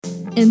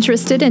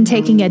Interested in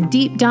taking a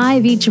deep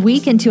dive each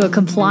week into a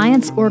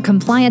compliance or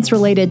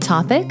compliance-related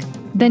topic?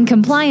 Then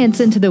Compliance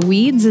Into the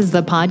Weeds is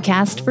the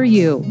podcast for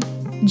you.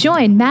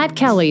 Join Matt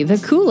Kelly, the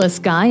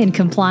coolest guy in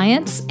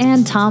compliance,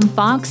 and Tom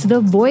Fox,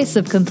 the voice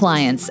of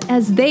compliance,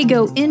 as they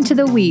go into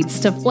the weeds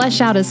to flesh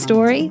out a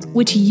story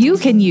which you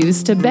can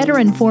use to better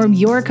inform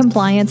your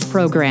compliance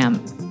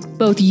program.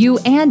 Both you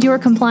and your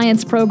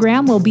compliance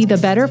program will be the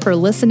better for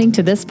listening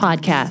to this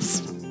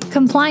podcast.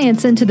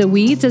 Compliance Into the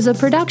Weeds is a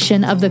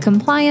production of the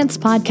Compliance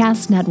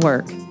Podcast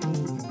Network.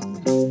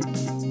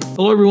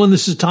 Hello, everyone.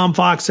 This is Tom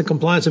Fox, the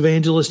compliance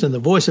evangelist and the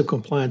voice of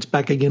compliance,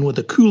 back again with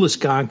the coolest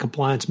guy in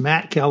compliance,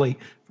 Matt Kelly,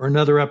 for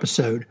another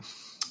episode.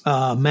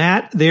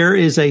 Matt, there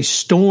is a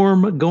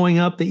storm going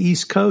up the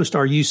East Coast.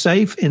 Are you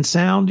safe and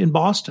sound in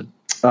Boston?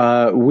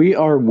 We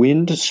are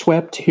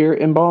wind-swept here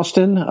in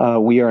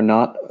Boston. We are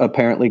not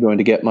apparently going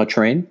to get much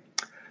rain.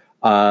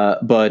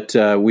 But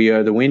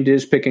the wind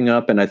is picking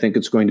up, and I think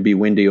it's going to be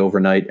windy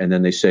overnight. And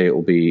then they say it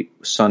will be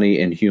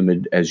sunny and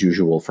humid as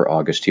usual for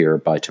August here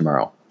by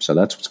tomorrow. So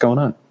that's what's going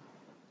on.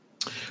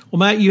 Well,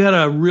 Matt, you had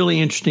a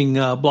really interesting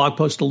blog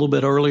post a little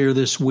bit earlier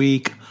this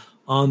week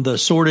on the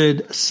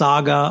sordid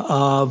saga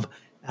of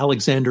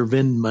Alexander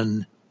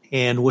Vindman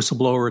and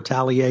whistleblower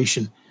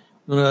retaliation.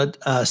 You want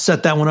to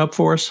set that one up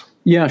for us?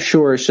 Yeah,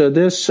 sure. So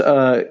this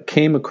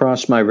came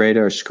across my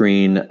radar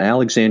screen.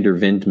 Alexander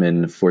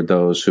Vindman, for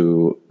those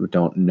who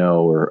don't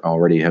know or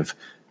already have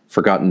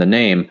forgotten the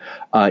name,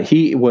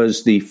 he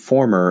was the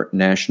former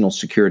national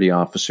security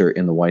officer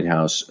in the White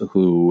House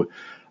who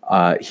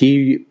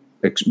he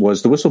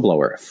was the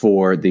whistleblower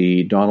for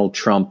the Donald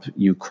Trump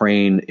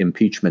Ukraine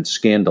impeachment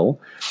scandal,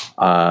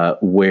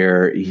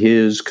 where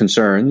his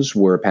concerns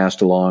were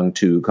passed along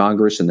to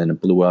Congress and then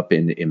it blew up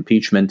in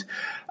impeachment.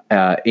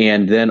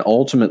 And then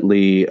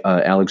ultimately,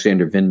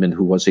 Alexander Vindman,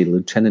 who was a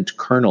lieutenant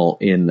colonel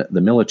in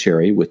the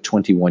military with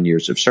 21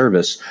 years of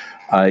service,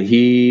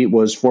 he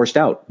was forced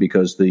out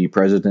because the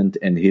president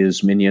and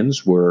his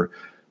minions were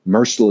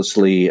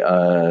mercilessly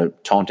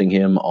taunting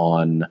him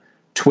on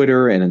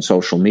Twitter and in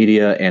social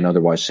media and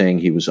otherwise saying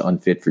he was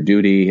unfit for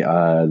duty.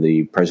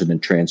 The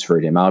president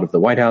transferred him out of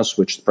the White House,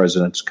 which the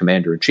president's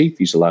commander-in-chief,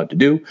 he's allowed to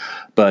do.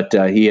 But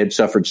he had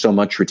suffered so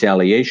much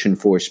retaliation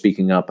for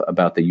speaking up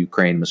about the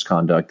Ukraine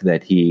misconduct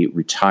that he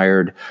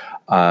retired,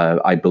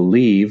 I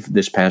believe,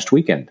 this past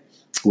weekend,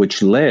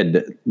 which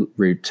led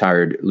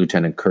retired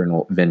Lieutenant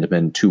Colonel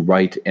Vindman to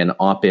write an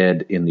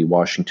op-ed in the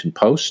Washington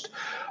Post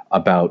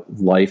about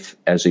life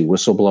as a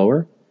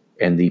whistleblower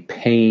and the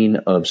pain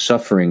of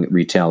suffering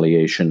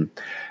retaliation.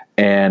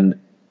 And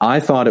I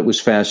thought it was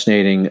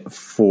fascinating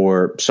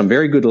for some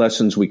very good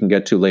lessons we can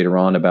get to later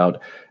on about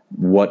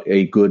what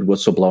a good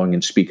whistleblowing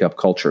and speak up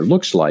culture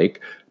looks like.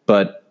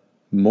 But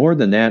more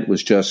than that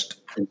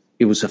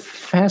it was a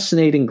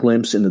fascinating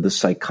glimpse into the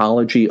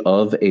psychology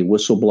of a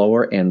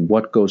whistleblower and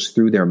what goes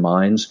through their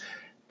minds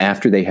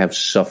after they have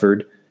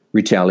suffered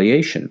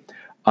retaliation.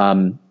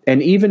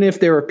 And even if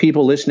there are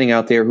people listening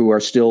out there who are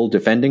still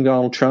defending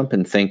Donald Trump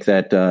and think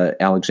that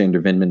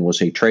Alexander Vindman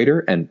was a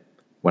traitor, and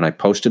when I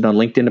posted on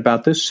LinkedIn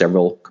about this,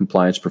 several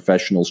compliance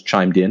professionals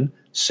chimed in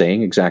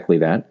saying exactly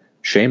that.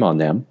 Shame on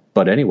them.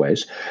 But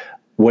anyways,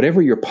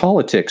 whatever your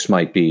politics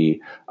might be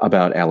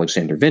about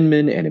Alexander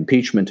Vindman and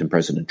impeachment and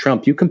President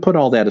Trump, you can put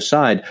all that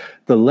aside.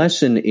 The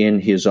lesson in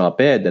his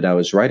op-ed that I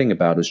was writing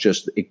about is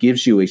just it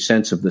gives you a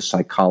sense of the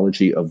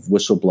psychology of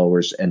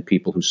whistleblowers and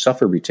people who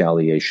suffer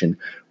retaliation,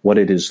 what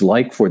it is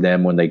like for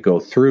them when they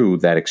go through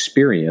that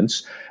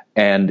experience.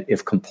 And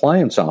if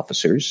compliance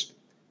officers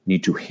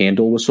need to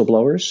handle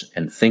whistleblowers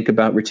and think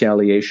about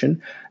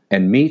retaliation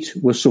and meet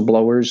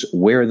whistleblowers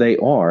where they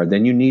are,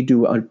 then you need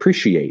to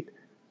appreciate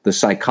the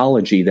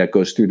psychology that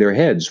goes through their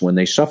heads when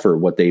they suffer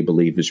what they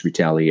believe is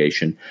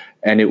retaliation.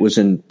 And it was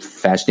a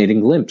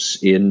fascinating glimpse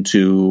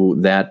into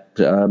that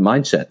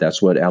mindset.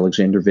 That's what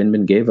Alexander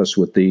Vindman gave us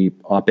with the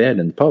op-ed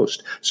in the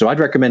Post. So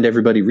I'd recommend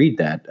everybody read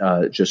that.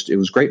 It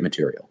was great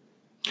material.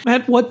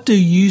 Matt, what do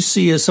you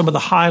see as some of the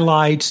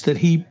highlights that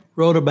he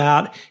wrote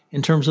about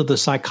in terms of the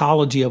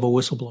psychology of a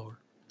whistleblower?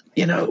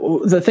 You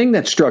know, the thing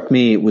that struck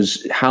me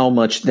was how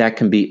much that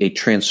can be a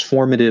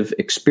transformative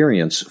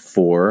experience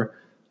for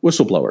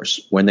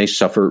whistleblowers when they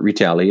suffer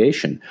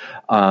retaliation.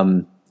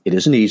 It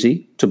isn't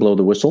easy to blow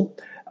the whistle.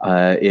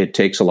 It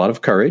takes a lot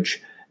of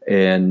courage,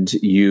 and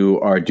you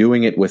are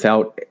doing it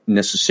without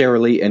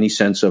necessarily any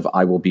sense of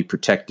I will be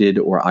protected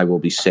or I will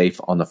be safe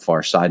on the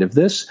far side of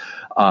this.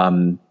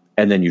 And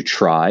then you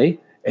try,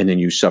 and then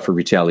you suffer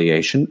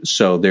retaliation.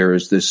 So there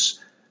is this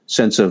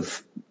sense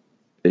of,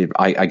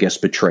 I guess,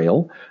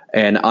 betrayal.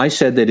 And I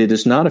said that it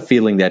is not a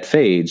feeling that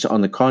fades.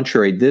 On the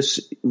contrary, this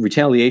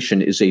retaliation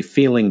is a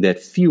feeling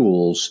that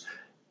fuels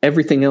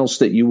everything else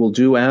that you will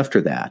do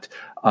after that.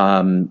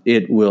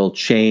 It will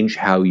change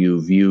how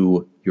you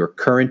view your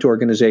current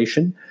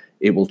organization.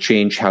 It will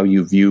change how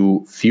you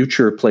view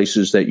future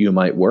places that you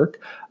might work,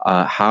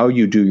 how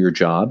you do your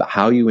job,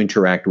 how you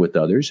interact with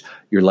others.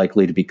 You're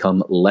likely to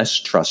become less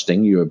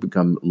trusting. You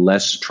become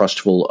less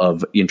trustful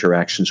of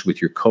interactions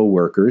with your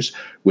coworkers,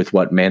 with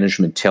what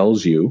management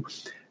tells you.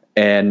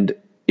 And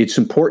it's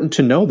important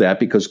to know that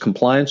because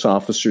compliance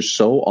officers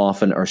so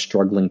often are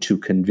struggling to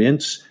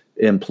convince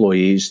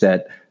employees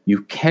that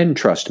you can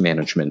trust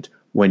management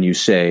when you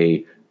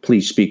say,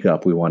 please speak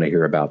up, we want to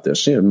hear about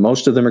this.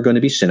 Most of them are going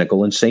to be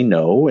cynical and say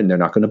no, and they're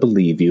not going to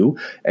believe you.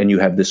 And you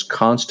have this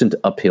constant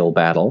uphill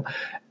battle.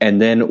 And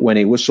then when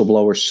a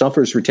whistleblower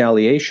suffers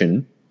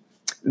retaliation,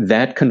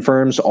 that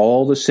confirms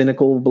all the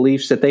cynical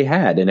beliefs that they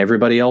had, and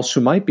everybody else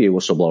who might be a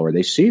whistleblower,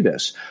 they see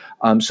this.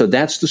 So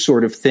that's the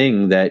sort of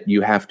thing that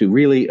you have to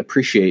really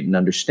appreciate and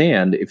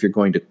understand if you're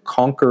going to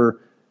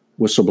conquer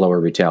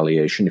whistleblower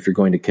retaliation. If you're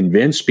going to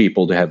convince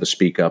people to have a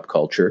speak up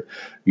culture,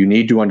 you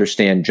need to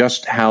understand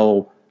just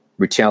how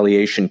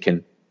retaliation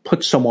can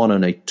put someone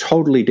on a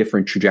totally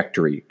different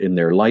trajectory in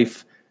their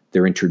life,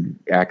 their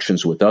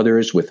interactions with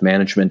others, with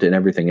management, and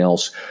everything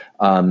else.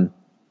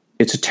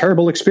 It's a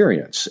terrible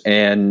experience.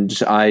 And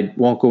I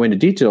won't go into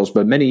details,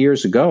 but many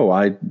years ago,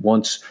 I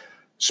once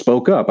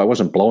spoke up. I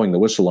wasn't blowing the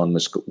whistle on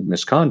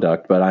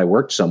misconduct, but I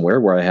worked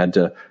somewhere where I had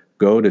to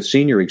go to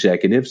senior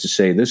executives to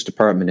say, this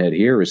department head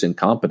here is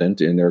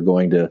incompetent and they're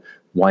going to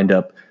wind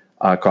up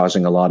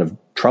causing a lot of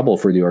trouble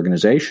for the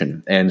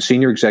organization. And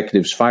senior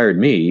executives fired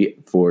me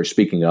for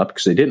speaking up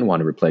because they didn't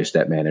want to replace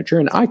that manager.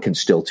 And I can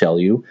still tell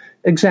you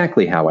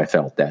exactly how I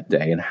felt that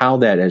day and how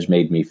that has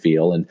made me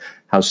feel and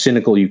how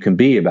cynical you can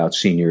be about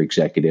senior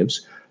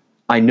executives.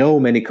 I know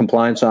many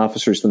compliance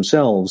officers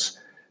themselves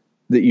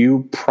that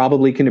you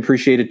probably can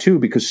appreciate it too,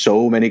 because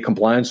so many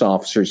compliance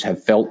officers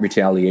have felt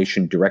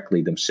retaliation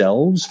directly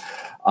themselves.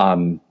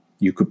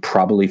 You could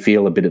probably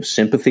feel a bit of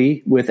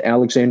sympathy with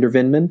Alexander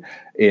Vindman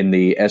in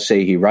the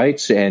essay he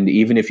writes. And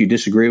even if you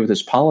disagree with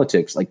his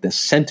politics, like the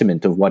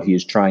sentiment of what he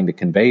is trying to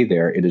convey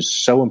there, it is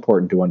so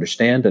important to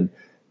understand. And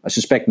I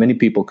suspect many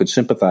people could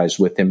sympathize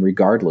with him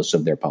regardless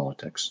of their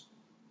politics.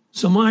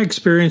 So my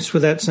experience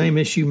with that same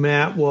issue,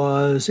 Matt,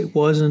 was it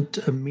wasn't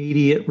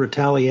immediate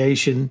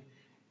retaliation.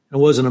 It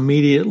wasn't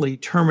immediately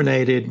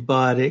terminated,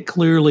 but it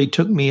clearly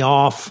took me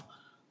off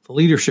the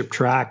leadership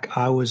track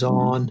I was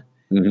on.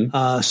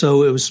 Mm-hmm.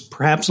 So it was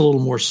perhaps a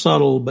little more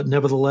subtle, but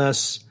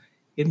nevertheless,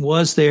 it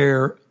was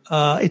there.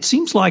 It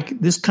seems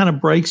like this kind of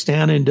breaks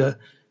down into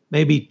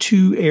maybe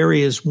two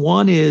areas.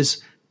 One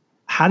is,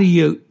 how do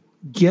you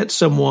get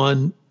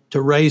someone to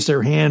raise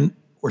their hand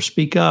or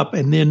speak up?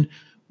 And then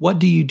what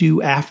do you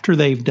do after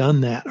they've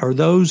done that? Are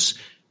those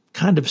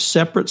kind of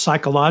separate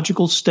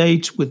psychological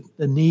states with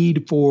the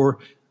need for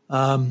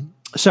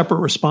separate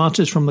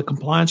responses from the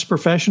compliance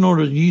professional, or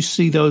do you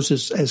see those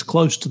as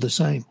close to the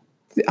same?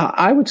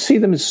 I would see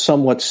them as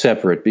somewhat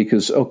separate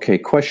because, okay,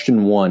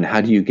 question one,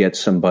 how do you get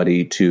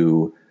somebody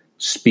to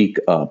speak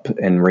up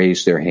and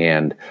raise their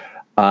hand?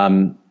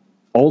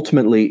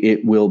 Ultimately,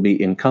 it will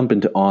be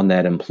incumbent on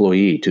that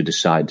employee to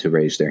decide to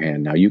raise their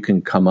hand. Now, you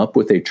can come up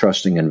with a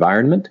trusting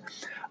environment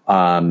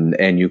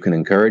and you can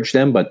encourage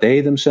them, but they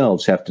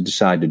themselves have to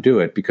decide to do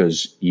it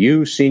because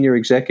you, senior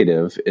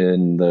executive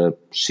in the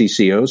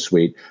CCO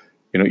suite,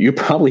 you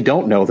probably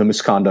don't know the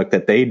misconduct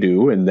that they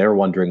do, and they're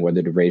wondering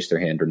whether to raise their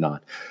hand or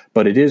not.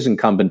 But it is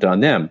incumbent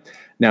on them.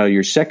 Now,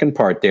 your second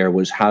part there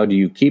was, how do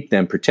you keep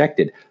them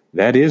protected?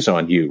 That is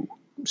on you,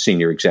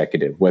 senior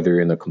executive, whether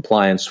you're in the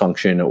compliance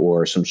function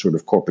or some sort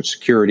of corporate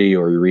security,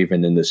 or you're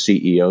even in the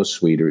CEO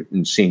suite or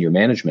in senior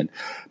management.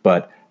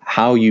 But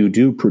how you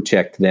do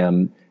protect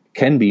them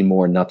can be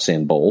more nuts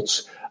and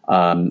bolts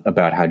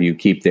about how do you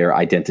keep their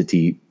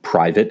identity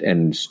private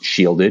and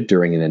shielded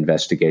during an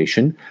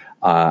investigation.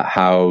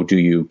 How do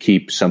you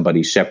keep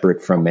somebody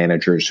separate from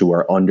managers who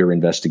are under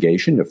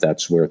investigation, if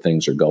that's where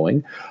things are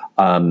going?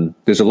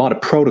 There's a lot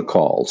of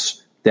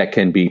protocols that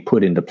can be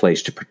put into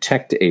place to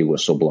protect a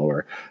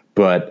whistleblower,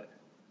 but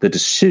the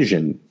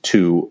decision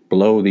to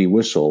blow the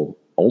whistle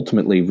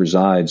ultimately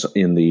resides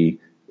in the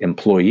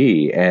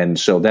employee. And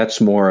so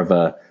that's more of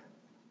a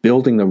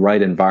building the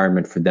right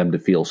environment for them to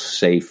feel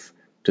safe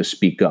to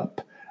speak up.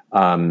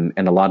 And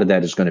a lot of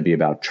that is going to be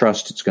about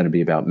trust. It's going to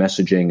be about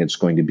messaging. It's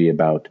going to be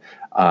about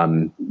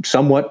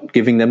somewhat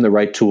giving them the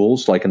right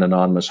tools, like an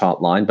anonymous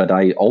hotline. But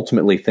I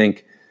ultimately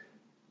think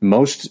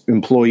most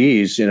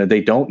employees, they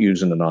don't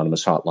use an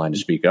anonymous hotline to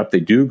speak up. They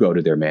do go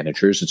to their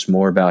managers. It's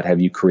more about, have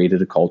you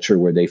created a culture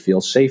where they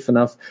feel safe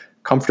enough,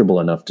 comfortable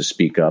enough to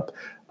speak up?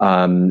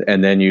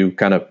 And then you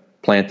kind of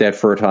plant that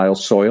fertile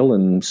soil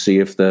and see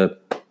if the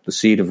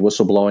seed of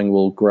whistleblowing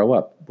will grow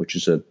up, which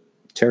is a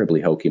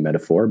terribly hokey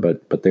metaphor,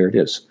 but there it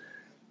is.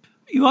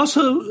 You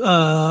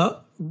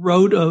also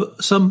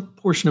wrote some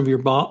portion of your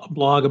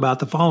blog about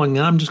the following,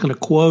 and I'm just going to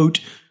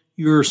quote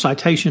your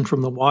citation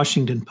from the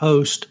Washington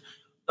Post.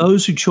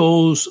 Those who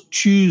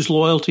choose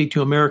loyalty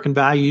to American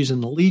values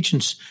and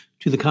allegiance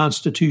to the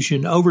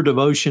Constitution over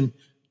devotion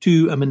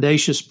to a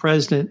mendacious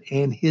president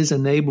and his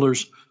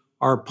enablers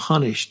are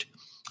punished.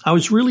 I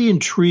was really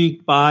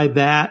intrigued by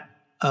that,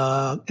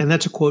 and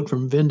that's a quote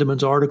from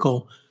Vindman's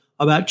article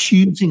about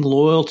choosing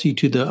loyalty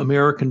to the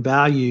American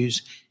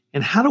values.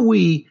 And how do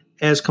we,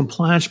 as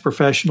compliance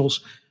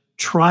professionals,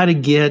 try to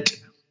get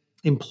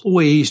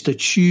employees to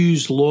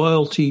choose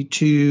loyalty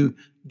to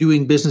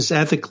doing business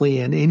ethically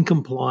and in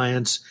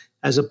compliance,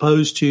 as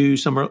opposed to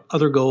some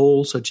other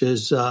goals such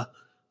as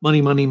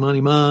money, money,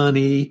 money,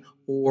 money,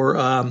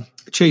 or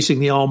chasing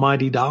the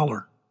almighty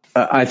dollar?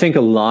 I think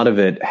a lot of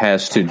it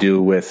has to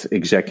do with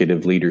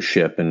executive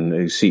leadership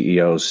and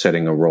CEOs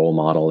setting a role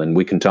model. And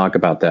we can talk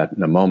about that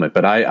in a moment.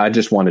 But I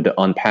just wanted to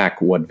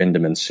unpack what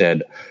Vindeman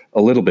said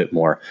a little bit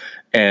more.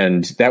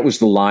 And that was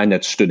the line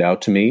that stood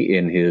out to me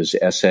in his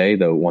essay,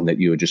 the one that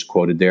you had just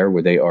quoted there,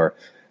 where they are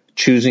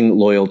choosing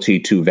loyalty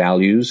to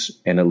values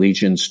and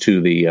allegiance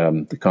to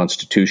the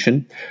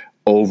Constitution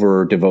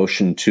over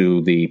devotion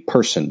to the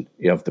person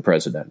of the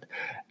president.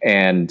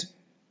 And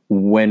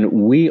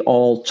when we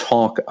all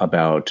talk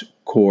about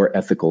core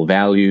ethical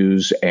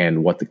values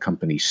and what the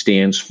company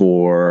stands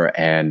for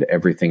and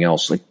everything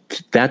else, like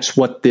that's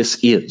what this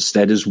is.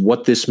 That is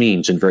what this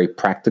means in very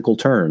practical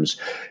terms,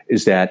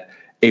 is that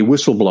a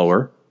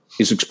whistleblower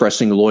is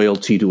expressing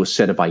loyalty to a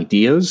set of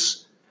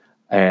ideas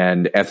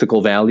and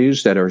ethical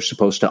values that are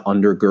supposed to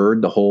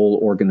undergird the whole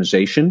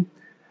organization.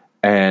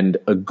 And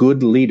a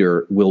good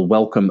leader will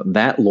welcome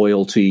that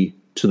loyalty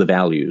to the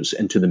values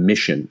and to the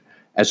mission,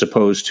 as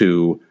opposed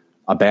to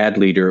a bad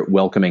leader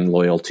welcoming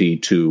loyalty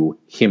to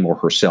him or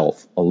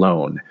herself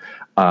alone.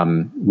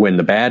 When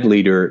the bad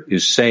leader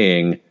is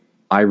saying,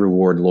 I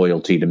reward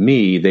loyalty to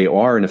me, they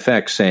are in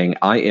effect saying,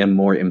 I am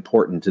more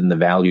important than the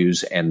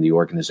values and the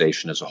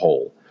organization as a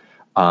whole.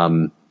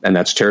 And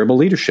that's terrible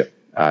leadership.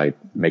 I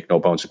make no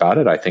bones about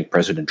it. I think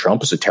President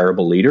Trump is a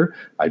terrible leader.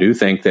 I do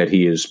think that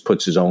he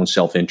puts his own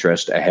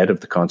self-interest ahead of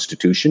the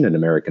Constitution and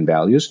American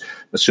values,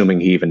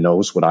 assuming he even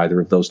knows what either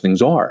of those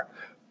things are.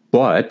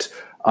 But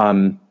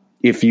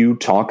if you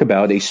talk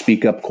about a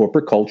speak-up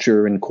corporate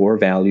culture and core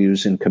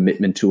values and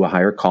commitment to a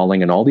higher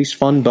calling and all these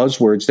fun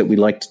buzzwords that we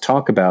like to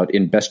talk about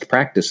in best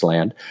practice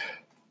land,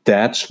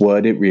 that's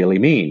what it really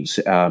means.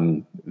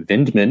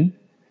 Vindeman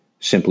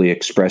simply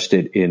expressed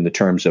it in the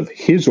terms of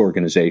his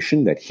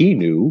organization that he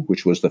knew,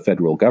 which was the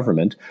federal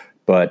government,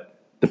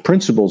 but the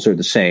principles are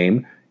the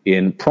same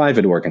in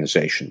private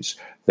organizations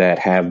that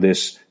have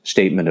this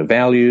statement of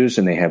values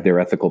and they have their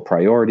ethical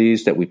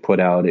priorities that we put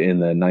out in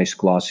the nice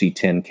glossy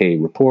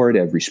 10K report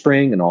every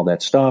spring and all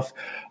that stuff.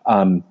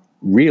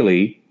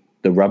 Really,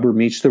 the rubber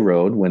meets the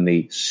road when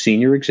the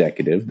senior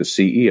executive, the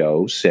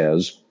CEO,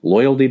 says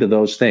loyalty to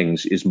those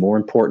things is more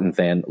important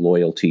than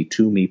loyalty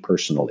to me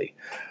personally.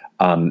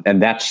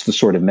 And that's the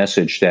sort of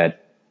message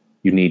that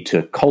you need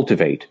to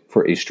cultivate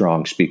for a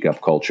strong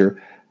speak-up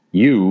culture.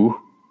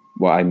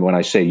 When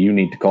I say you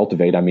need to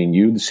cultivate, I mean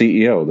you, the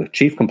CEO, the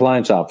chief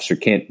compliance officer,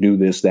 can't do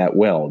this that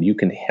well. You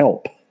can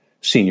help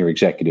senior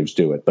executives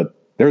do it, but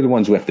they're the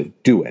ones who have to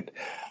do it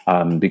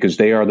because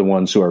they are the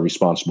ones who are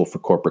responsible for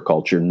corporate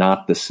culture,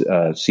 not the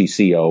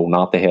CCO,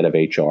 not the head of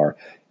HR.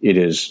 It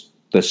is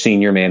the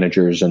senior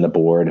managers and the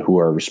board who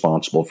are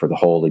responsible for the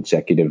whole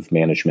executive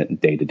management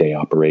and day-to-day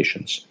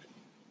operations.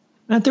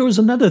 Matt, there was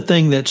another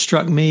thing that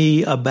struck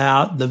me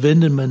about the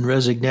Vindeman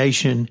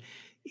resignation,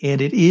 and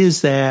it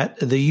is that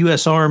the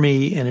U.S.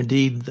 Army and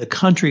indeed the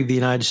country of the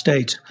United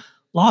States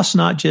lost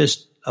not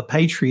just a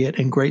patriot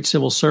and great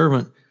civil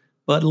servant,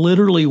 but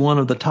literally one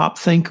of the top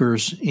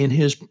thinkers in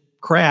his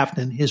craft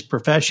and his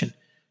profession.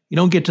 You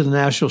don't get to the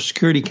National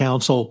Security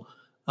Council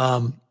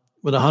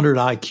with 100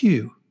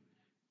 IQ.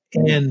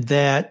 And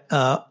that,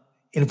 and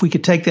if we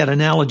could take that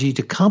analogy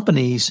to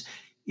companies,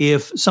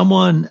 if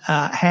someone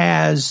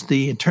has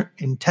the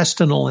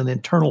intestinal and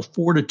internal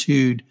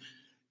fortitude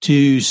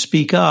to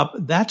speak up,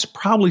 that's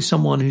probably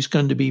someone who's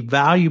going to be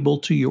valuable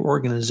to your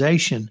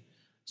organization,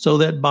 so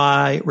that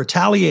by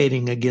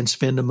retaliating against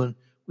Vindeman,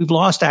 we've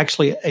lost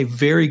actually a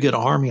very good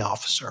Army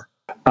officer.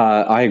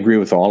 I agree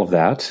with all of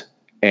that.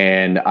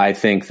 And I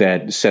think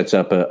that sets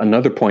up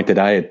another point that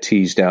I had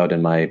teased out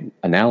in my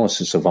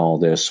analysis of all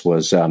this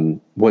was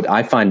what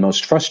I find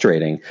most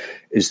frustrating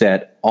is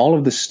that all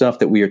of the stuff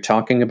that we are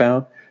talking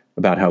about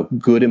how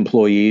good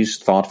employees,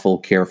 thoughtful,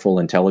 careful,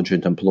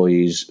 intelligent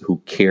employees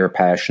who care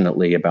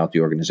passionately about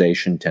the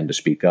organization tend to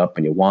speak up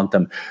and you want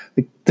them.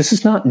 This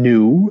is not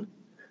new.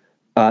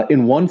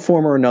 In one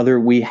form or another,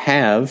 we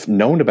have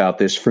known about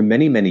this for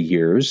many, many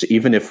years,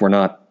 even if we're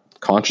not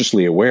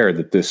consciously aware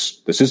that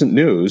this isn't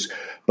news.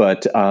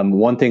 But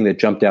one thing that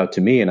jumped out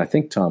to me, and I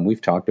think, Tom,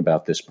 we've talked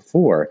about this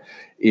before,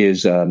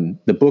 is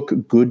the book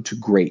Good to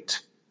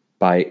Great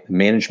by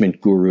management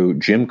guru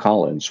Jim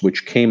Collins,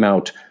 which came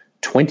out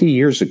 20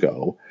 years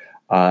ago,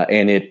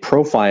 and it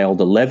profiled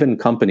 11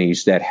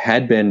 companies that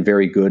had been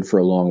very good for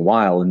a long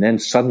while and then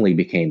suddenly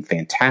became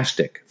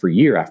fantastic for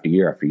year after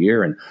year after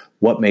year, and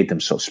what made them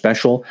so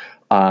special.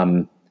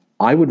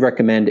 I would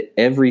recommend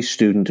every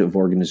student of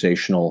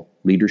organizational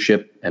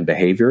leadership and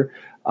behavior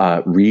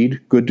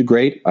read Good to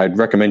Great. I'd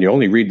recommend you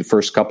only read the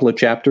first couple of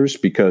chapters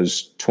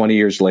because 20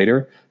 years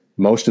later,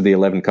 most of the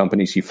 11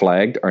 companies he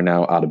flagged are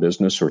now out of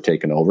business or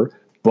taken over.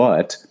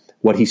 But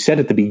what he said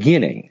at the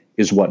beginning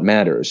is what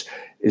matters,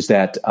 is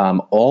that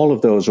all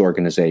of those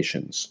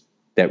organizations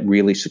that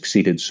really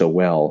succeeded so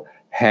well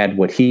had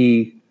what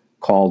he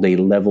called a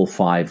level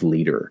 5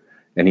 leader.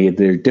 And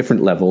there are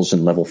different levels,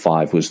 and level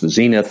 5 was the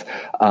zenith.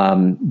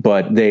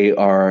 But they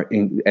are,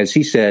 as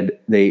he said,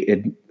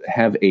 they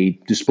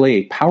display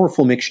a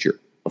powerful mixture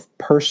of of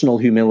personal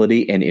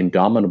humility and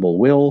indomitable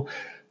will.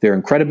 They're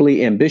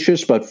incredibly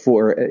ambitious, but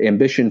for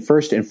ambition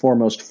first and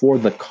foremost for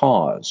the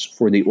cause,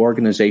 for the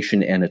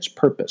organization and its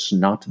purpose,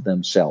 not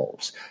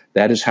themselves.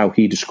 That is how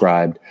he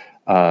described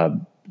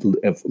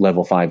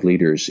level 5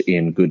 leaders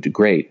in Good to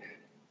Great.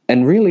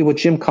 And really what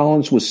Jim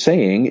Collins was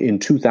saying in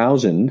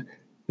 2000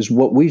 is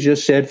what we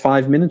just said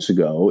 5 minutes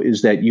ago,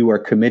 is that you are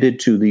committed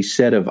to the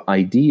set of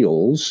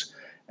ideals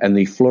and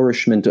the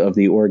flourishment of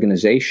the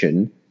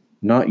organization,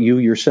 not you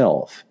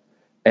yourself.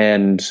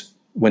 And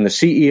when the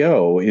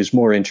CEO is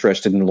more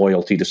interested in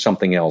loyalty to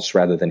something else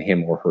rather than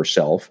him or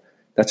herself,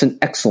 that's an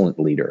excellent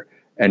leader.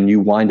 And you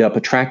wind up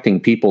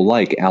attracting people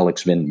like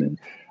Alex Vindman.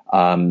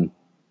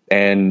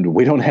 And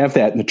we don't have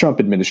that in the Trump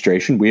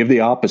administration. We have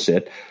the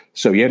opposite.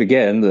 So yet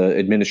again, the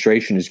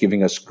administration is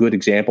giving us good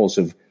examples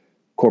of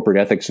corporate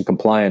ethics and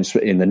compliance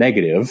in the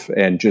negative,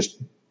 and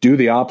just do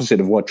the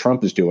opposite of what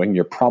Trump is doing.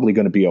 You're probably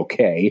going to be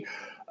okay.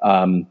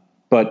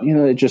 But,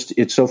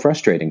 it's so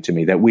frustrating to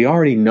me that we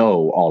already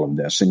know all of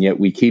this, and yet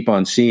we keep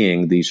on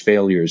seeing these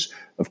failures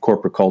of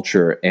corporate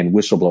culture and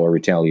whistleblower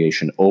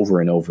retaliation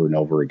over and over and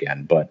over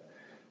again. But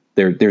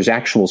there's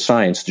actual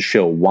science to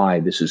show why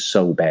this is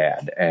so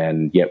bad,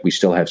 and yet we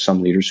still have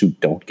some leaders who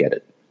don't get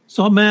it.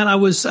 So, Matt, I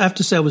have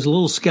to say I was a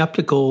little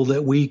skeptical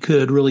that we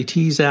could really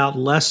tease out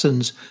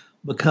lessons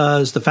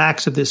because the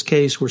facts of this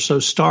case were so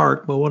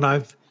stark. But what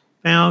I've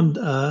found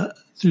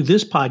through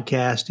this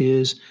podcast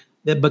is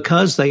that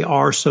because they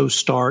are so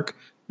stark,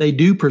 they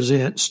do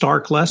present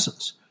stark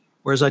lessons.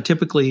 Whereas I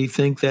typically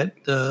think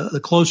that the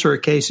closer a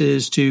case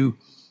is to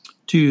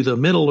the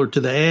middle or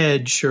to the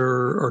edge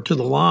or to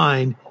the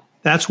line,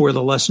 that's where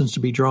the lessons to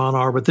be drawn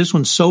are. But this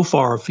one's so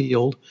far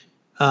afield,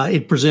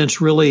 it presents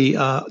really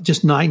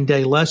just night and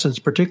day lessons,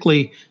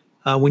 particularly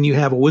when you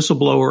have a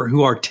whistleblower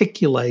who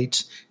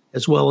articulates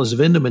as well as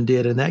Vindman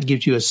did, and that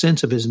gives you a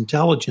sense of his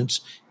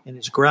intelligence and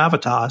his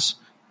gravitas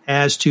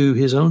as to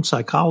his own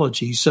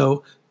psychology.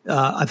 So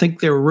I think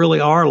there really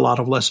are a lot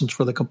of lessons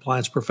for the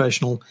compliance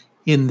professional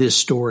in this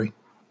story.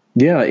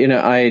 Yeah,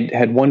 I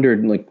had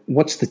wondered,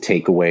 what's the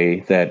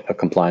takeaway that a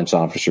compliance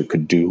officer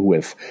could do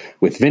with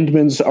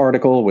Vindman's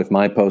article, with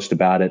my post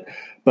about it?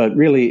 But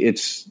really,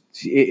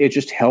 it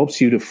just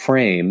helps you to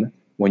frame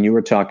when you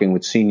were talking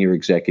with senior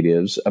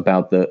executives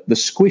about the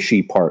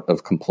squishy part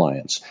of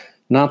compliance,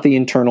 not the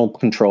internal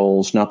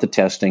controls, not the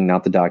testing,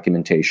 not the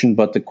documentation,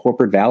 but the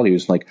corporate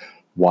values. Like,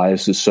 why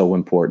is this so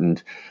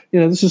important?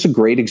 This is a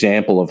great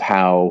example of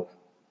how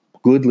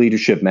good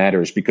leadership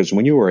matters, because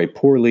when you are a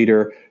poor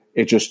leader,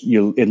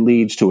 it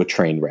leads to a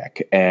train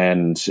wreck.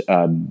 And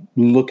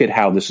look at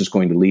how this is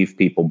going to leave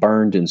people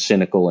burned and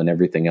cynical and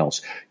everything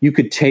else. You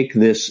could take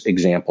this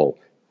example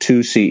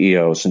to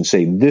CEOs and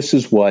say, this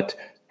is what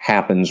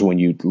happens when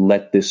you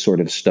let this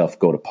sort of stuff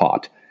go to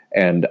pot.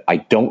 And I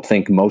don't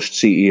think most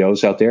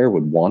CEOs out there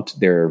would want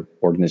their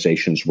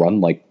organizations run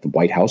like the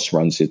White House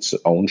runs its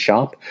own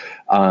shop.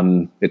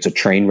 It's a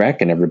train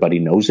wreck and everybody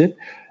knows it.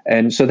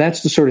 And so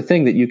that's the sort of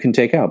thing that you can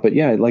take out. But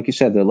yeah, like you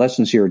said, the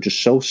lessons here are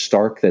just so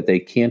stark that they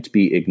can't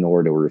be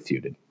ignored or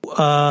refuted.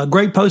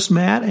 Great post,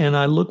 Matt, and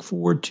I look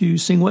forward to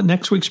seeing what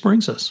next week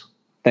brings us.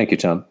 Thank you,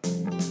 Tom.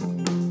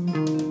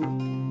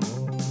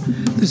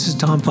 This is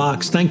Tom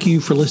Fox. Thank you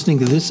for listening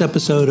to this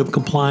episode of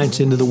Compliance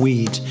Into the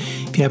Weeds.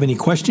 If you have any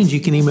questions, you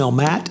can email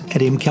Matt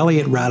at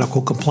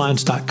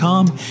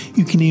mkelly@radicalcompliance.com.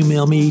 You can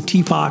email me,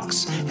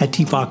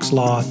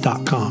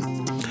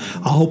 tfox@tfoxlaw.com.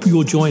 I hope you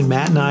will join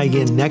Matt and I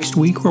again next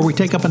week, where we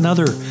take up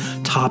another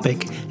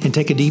topic and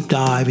take a deep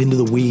dive into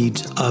the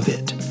weeds of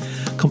it.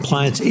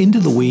 Compliance Into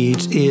the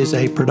Weeds is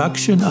a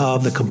production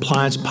of the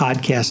Compliance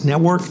Podcast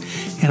Network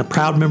and a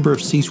proud member of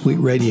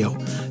C-Suite Radio.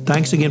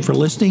 Thanks again for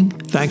listening.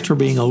 Thanks for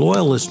being a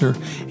loyal listener,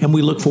 and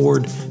we look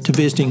forward to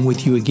visiting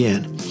with you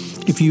again.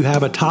 If you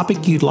have a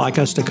topic you'd like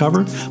us to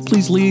cover,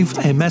 please leave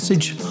a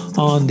message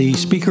on the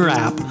speaker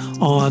app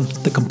on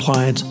the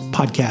Compliance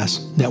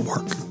Podcast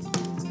Network.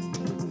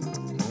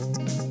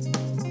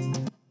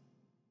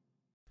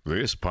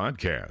 This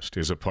podcast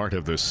is a part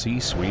of the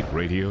C-Suite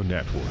Radio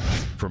Network.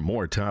 For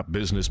more top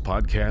business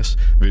podcasts,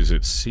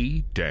 visit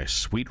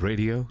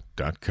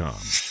c-suiteradio.com.